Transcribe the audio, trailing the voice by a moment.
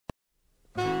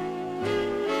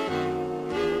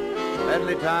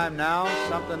medley time now,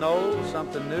 something old,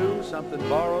 something new, something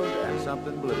borrowed, and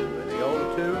something blue. In the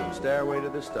old tune, Stairway to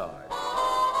the Stars.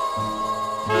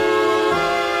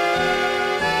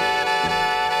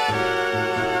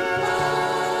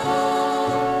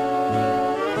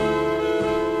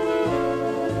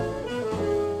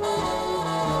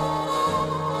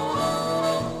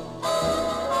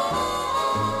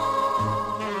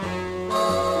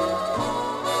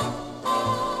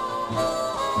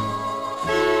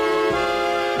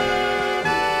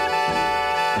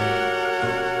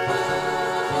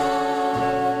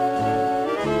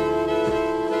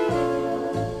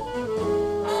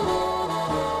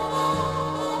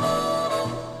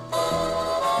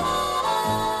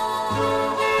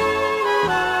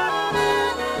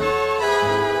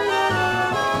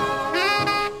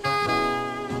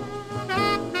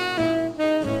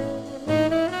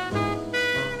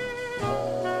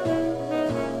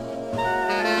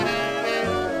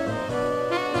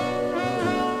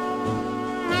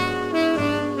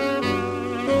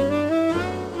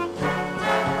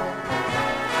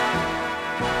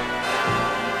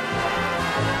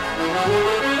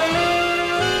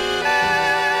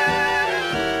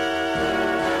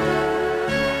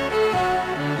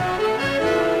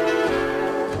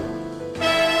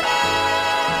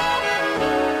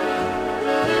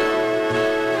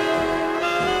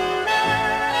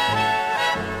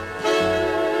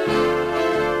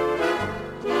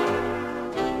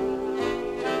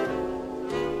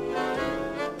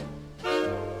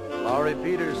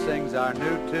 Our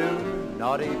new tune,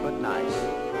 Naughty But Nice.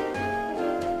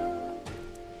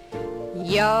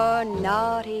 You're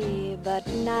naughty but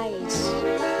nice,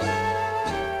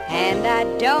 and I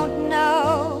don't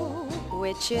know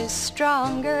which is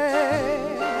stronger,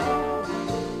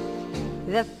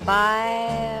 the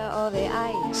fire or the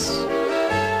ice.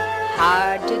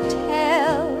 Hard to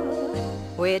tell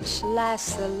which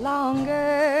lasts the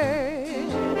longer.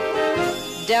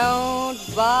 Don't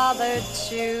bother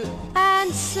to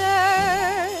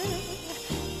answer,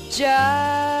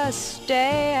 just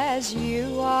stay as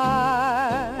you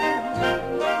are.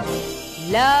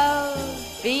 Love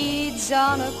feeds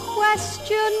on a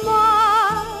question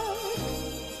mark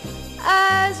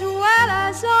as well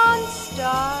as on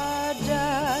stardust.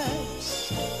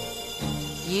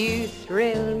 You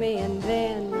thrill me and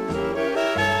then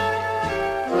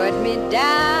put me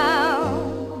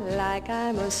down like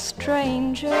I'm a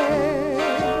stranger.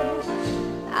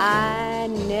 I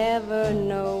never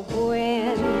know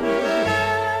when.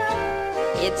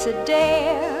 It's a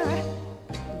dare,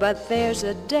 but there's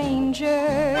a danger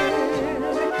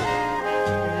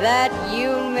that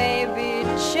you maybe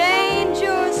change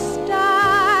your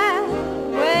style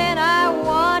when I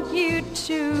want you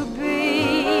to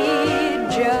be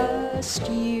just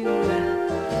you.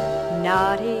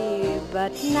 Naughty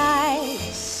but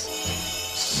nice,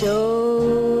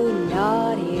 so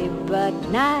naughty but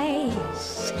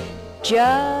nice.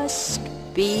 Just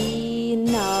be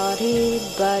naughty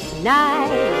but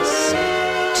nice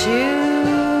to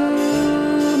me.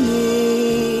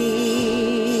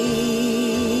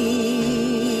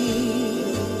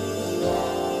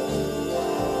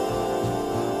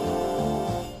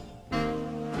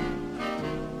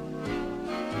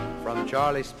 From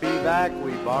Charlie Spivak,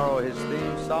 we borrow his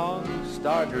theme song,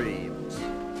 Star Dreams.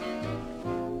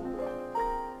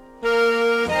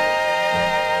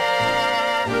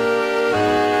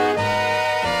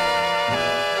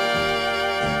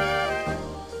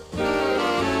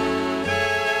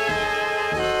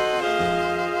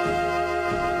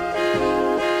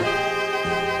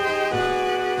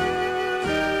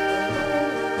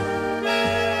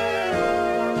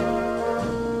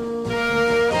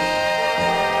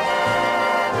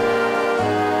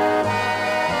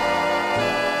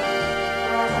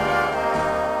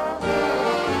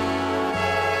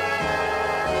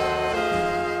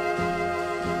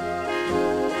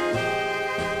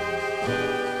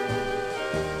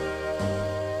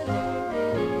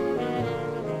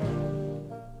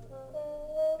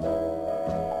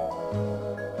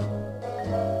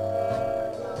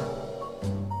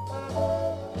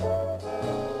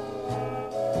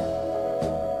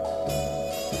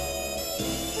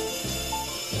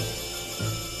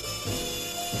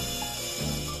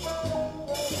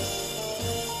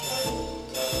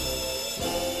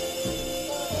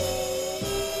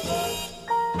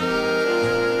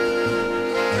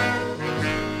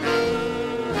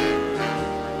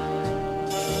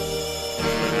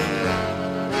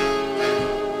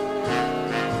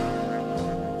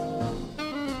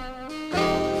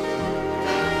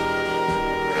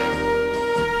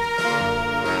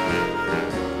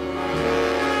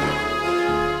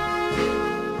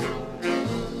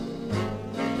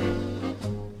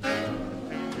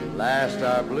 past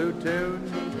our blue tune,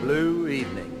 Blue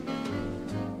Evening.